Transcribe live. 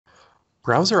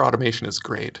Browser automation is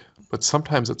great, but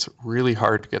sometimes it's really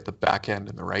hard to get the backend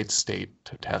in the right state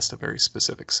to test a very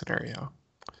specific scenario.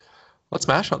 Let's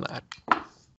mash on that.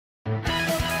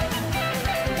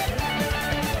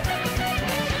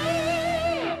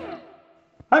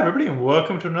 Hi everybody, and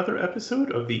welcome to another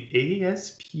episode of the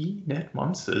Asp.Net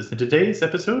Monsters. In today's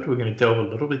episode, we're going to delve a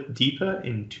little bit deeper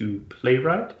into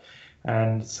Playwright,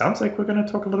 and it sounds like we're going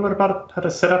to talk a little bit about how to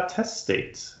set up test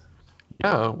states.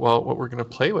 Yeah, well, what we're going to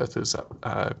play with is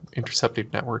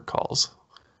intercepting network calls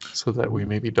so that we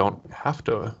maybe don't have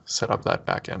to set up that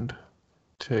backend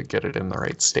to get it in the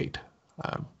right state.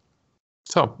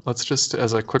 So let's just,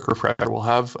 as a quick refresher, we'll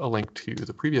have a link to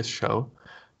the previous show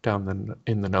down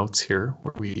in the notes here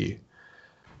where we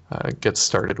get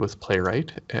started with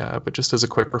Playwright. But just as a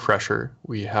quick refresher,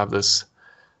 we have this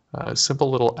simple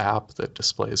little app that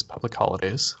displays public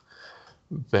holidays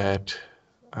that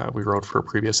we wrote for a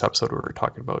previous episode where we were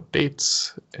talking about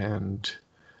dates, and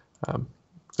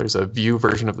there's a view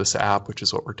version of this app, which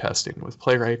is what we're testing with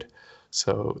Playwright.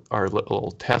 So our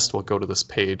little test will go to this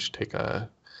page, take a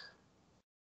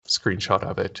screenshot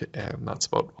of it, and that's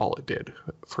about all it did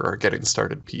for our getting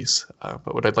started piece.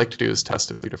 But what I'd like to do is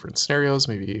test a few different scenarios,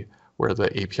 maybe where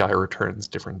the API returns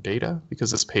different data,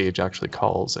 because this page actually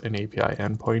calls an API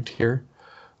endpoint here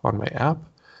on my app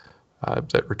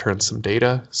that returns some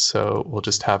data. So we'll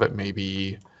just have it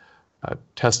maybe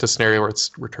test a scenario where it's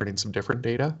returning some different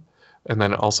data, and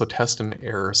then also test an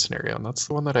error scenario. And that's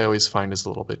the one that I always find is a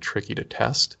little bit tricky to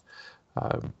test.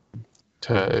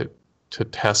 To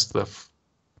test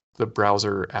the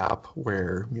browser app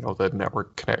where the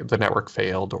network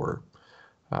failed, or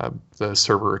the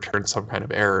server returned some kind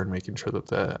of error, and making sure that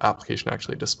the application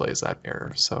actually displays that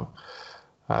error. So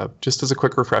just as a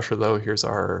quick refresher though, here's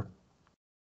our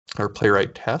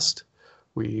Playwright test.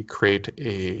 We create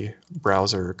a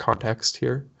browser context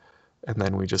here, and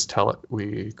then we just tell it,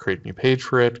 we create a new page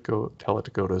for it, tell it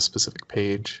to go to a specific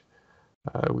page.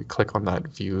 We click on that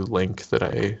view link that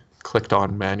I clicked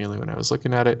on manually when I was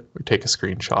looking at it. We take a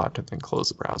screenshot and then close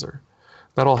the browser.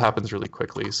 That all happens really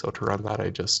quickly, so to run that I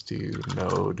just do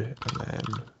node and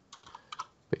then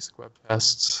basic web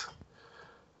tests.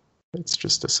 It's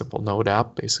just a simple node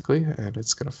app basically, and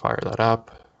it's going to fire that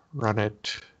up, run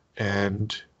it,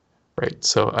 and right,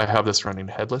 so I have this running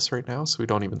headless right now, so we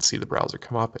don't even see the browser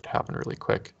come up. It happened really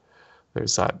quick.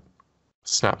 There's that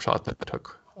snapshot that I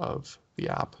took of the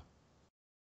app.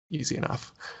 Easy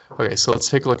enough. Okay, so let's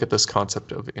take a look at this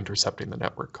concept of intercepting the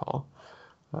network call.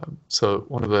 So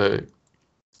one of the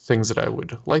things that I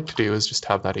would like to do is just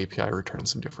have that API return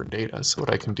some different data. So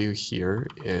what I can do here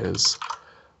is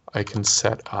I can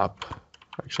set up,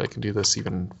 actually I can do this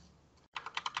even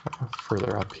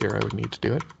further up here. I would need to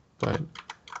do it, but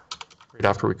right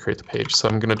after we create the page. So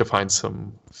I'm going to define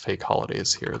some fake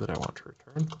holidays here that I want to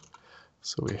return.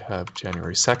 So we have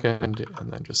January 2nd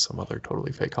and then just some other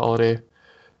totally fake holiday.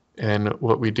 And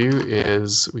what we do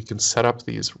is we can set up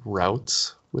these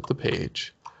routes with the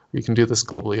page. We can do this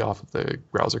globally off of the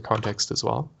browser context as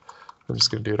well. I'm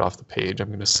just going to do it off the page. I'm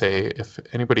going to say if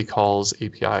anybody calls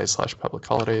API/public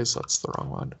holidays, that's the wrong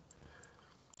one.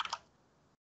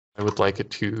 I would like it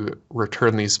to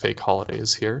return these fake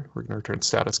holidays here. We're going to return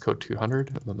status code 200,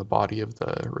 and then the body of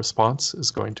the response is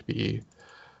going to be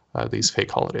these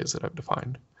fake holidays that I've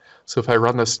defined. So if I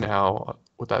run this now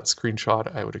with that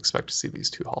screenshot, I would expect to see these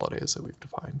two holidays that we've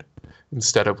defined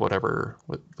instead of whatever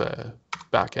the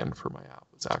backend for my app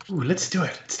was actually. Ooh, let's do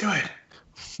it. Let's do it.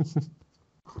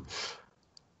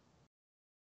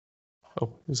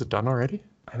 Oh, is it done already?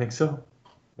 I think so.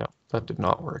 No, that did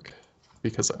not work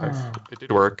because it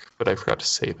did work, but I forgot to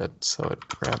save it, so it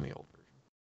ran the old version.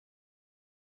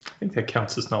 I think that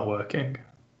counts as not working.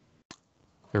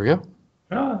 There we go.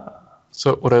 Ah.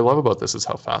 So what I love about this is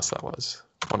how fast that was.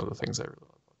 One of the things I really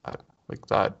love about that. Like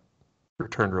that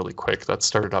returned really quick. That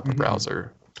started up the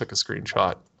browser, took a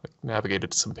screenshot,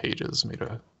 navigated to some pages, made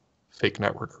a fake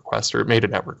network request, or it made a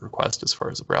network request as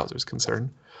far as the browser is concerned.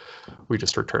 We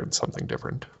just returned something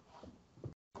different.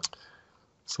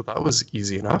 So that was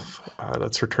easy enough.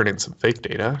 That's returning some fake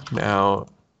data. Now,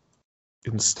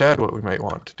 instead, what we might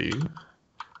want to do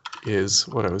is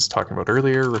what I was talking about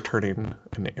earlier, returning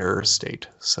an error state.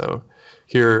 So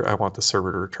here I want the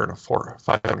server to return a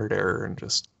 500 error and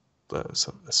just the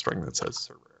string that says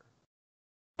server error,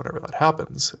 whenever that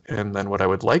happens. And then what I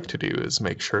would like to do is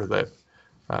make sure that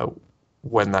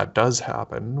when that does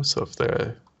happen, so if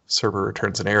the server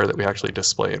returns an error, that we actually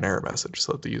display an error message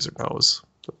so that the user knows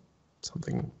that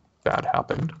something bad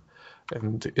happened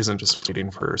and isn't just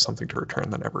waiting for something to return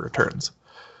that never returns.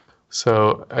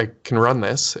 So I can run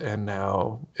this, and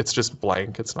now it's just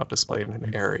blank. It's not displaying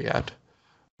an error yet.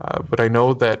 But I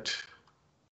know that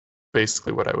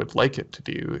basically what I would like it to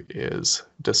do is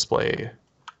display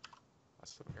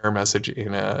some error message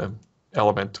in a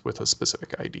element with a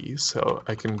specific ID. So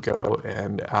I can go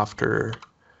and after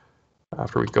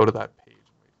we go to that page,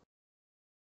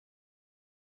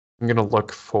 I'm going to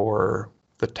look for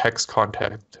the text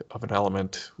content of an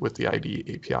element with the ID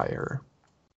API error.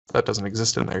 That doesn't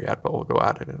exist in there yet, but we'll go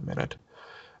at it in a minute.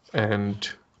 And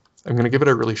I'm going to give it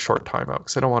a really short timeout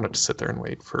because I don't want it to sit there and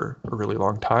wait for a really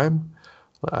long time.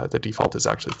 The default is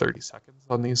actually 30 seconds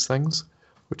on these things,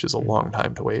 which is a long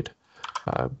time to wait.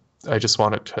 I just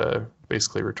want it to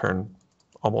basically return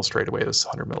almost right away this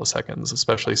 100 milliseconds,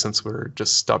 especially since we're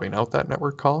just stubbing out that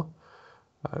network call,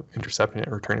 intercepting it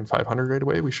and returning 500 right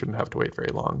away. We shouldn't have to wait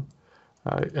very long.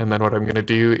 And then what I'm going to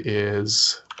do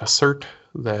is assert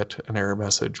that an error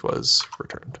message was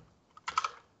returned.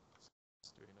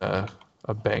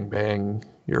 A bang bang,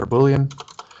 you're a Boolean.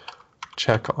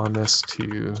 Check on this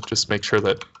to just make sure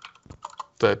that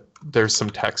there's some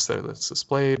text there that's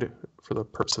displayed. For the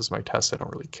purposes of my test, I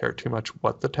don't really care too much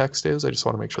what the text is. I just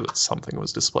want to make sure that something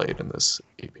was displayed in this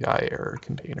API error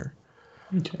container.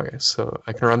 Okay, so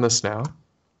I can run this now.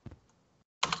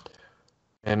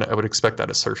 And I would expect that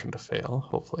assertion to fail,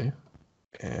 hopefully.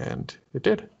 And it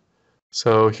did.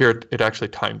 So here it actually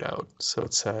timed out. So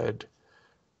it said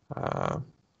the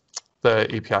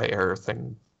API error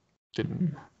thing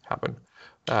didn't happen.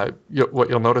 What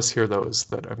you'll notice here, though, is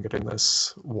that I'm getting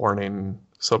this warning.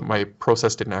 So my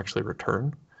process didn't actually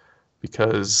return,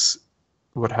 because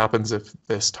what happens if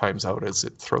this times out is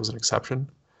it throws an exception,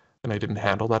 and I didn't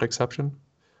handle that exception.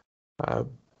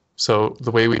 So the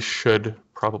way we should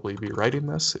probably be writing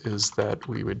this is that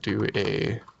we would do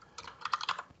a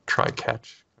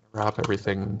try-catch, wrap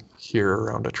everything here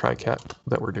around a try-catch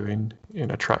that we're doing in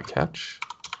a try-catch.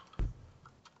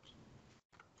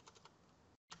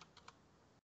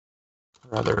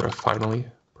 Rather a finally,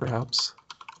 perhaps.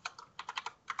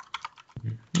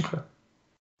 Okay.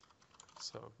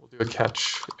 So we'll do a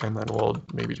catch, and then we'll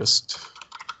maybe just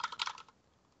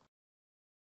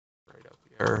write out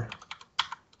the error.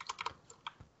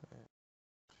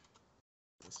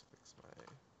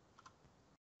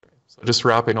 So just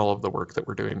wrapping all of the work that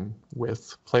we're doing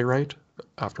with Playwright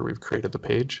after we've created the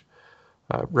page,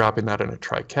 wrapping that in a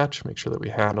try-catch, make sure that we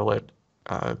handle it,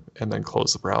 and then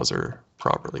close the browser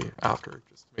properly after,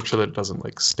 just to make sure that it doesn't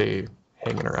like stay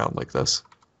hanging around like this.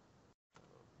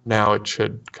 Now it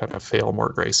should kind of fail more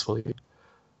gracefully.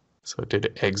 So it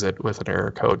did exit with an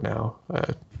error code now.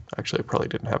 Actually, I probably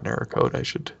didn't have an error code. I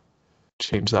should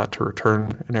change that to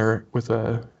return an error with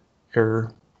a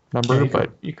error number. Yeah,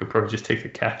 but you could probably just take the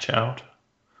catch out.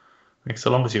 Like,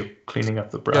 so long as you're cleaning up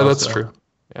the browser. Yeah, that's true.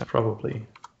 Yeah, probably.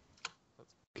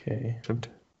 Okay.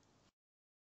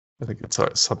 I think it's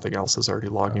something else is already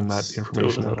logging that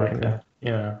information out right now.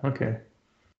 Yeah. Okay.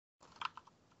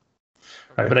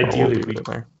 Right, but ideally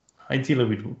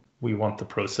we want the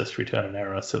process to return an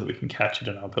error so that we can catch it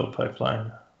in our build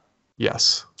pipeline.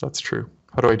 Yes, that's true.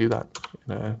 How do I do that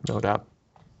in a Node app?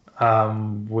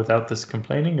 Without this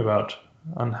complaining about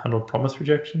unhandled promise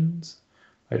rejections?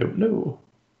 I don't know.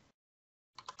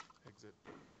 Exit.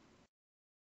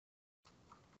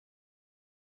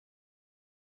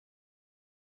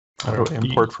 How do I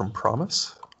import from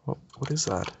promise? What is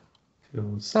that?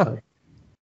 Feels like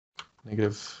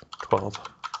 -12.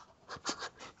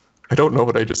 I don't know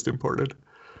what I just imported.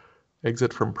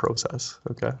 Exit from process.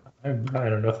 Okay. I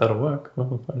don't know if that'll work.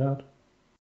 We'll find out.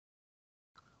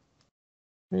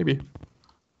 Maybe.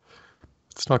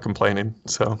 It's not complaining,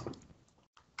 so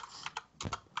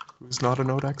who's not a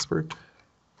Node expert?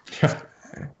 Yeah.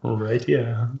 Right,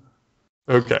 yeah.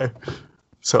 Okay.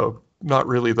 So not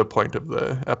really the point of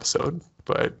the episode,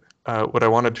 but what I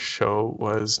wanted to show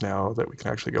was now that we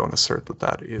can actually go and assert that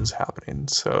that is happening.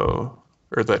 So,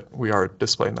 or that we are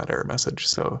displaying that error message.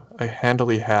 So I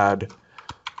handily had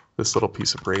this little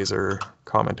piece of Razor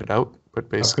commented out, but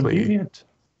basically, convenient.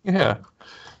 Yeah.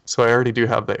 So I already do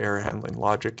have the error handling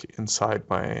logic inside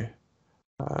my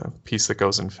piece that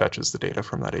goes and fetches the data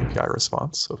from that API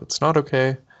response. So if it's not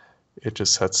okay, it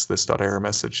just sets this .error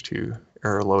message to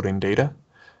error loading data.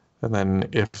 And then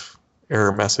if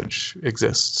error message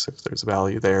exists, if there's a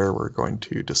value there, we're going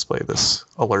to display this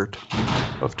alert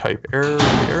of type error with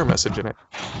the error message in it.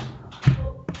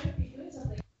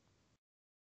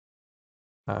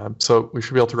 So we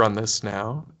should be able to run this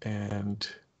now. And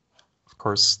of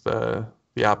course, the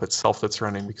app itself that's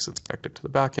running, because it's connected to the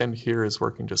backend here, is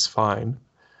working just fine.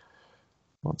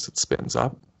 Once it spins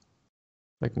up,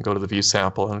 I can go to the view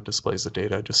sample and it displays the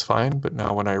data just fine. But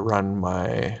now when I run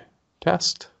my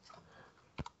test,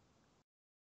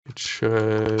 it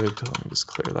should, let me just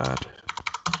clear that.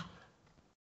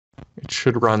 It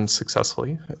should run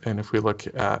successfully. And if we look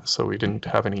at, so we didn't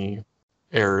have any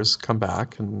errors come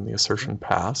back and the assertion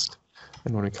passed.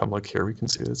 And when we come look here, we can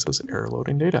see that it says error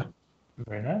loading data.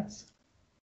 Very nice.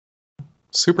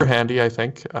 Super handy, I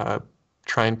think.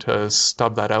 Trying to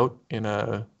stub that out in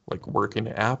a working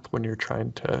app when you're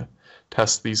trying to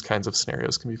test these kinds of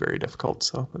scenarios can be very difficult.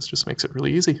 So this just makes it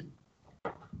really easy.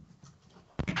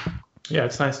 Yeah,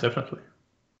 it's nice, definitely.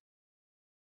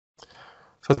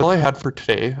 So that's all I had for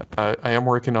today. I am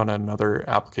working on another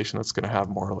application that's going to have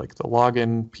more like the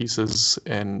login pieces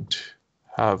and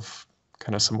have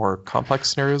kind of some more complex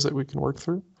scenarios that we can work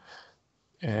through.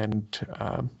 And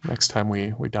next time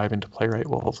we dive into Playwright,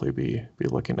 we'll hopefully be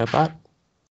looking at that.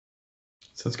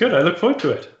 Sounds good. I look forward to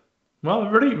it. Well,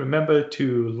 everybody, remember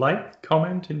to like,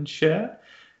 comment, and share.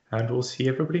 And we'll see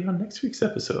everybody on next week's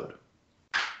episode.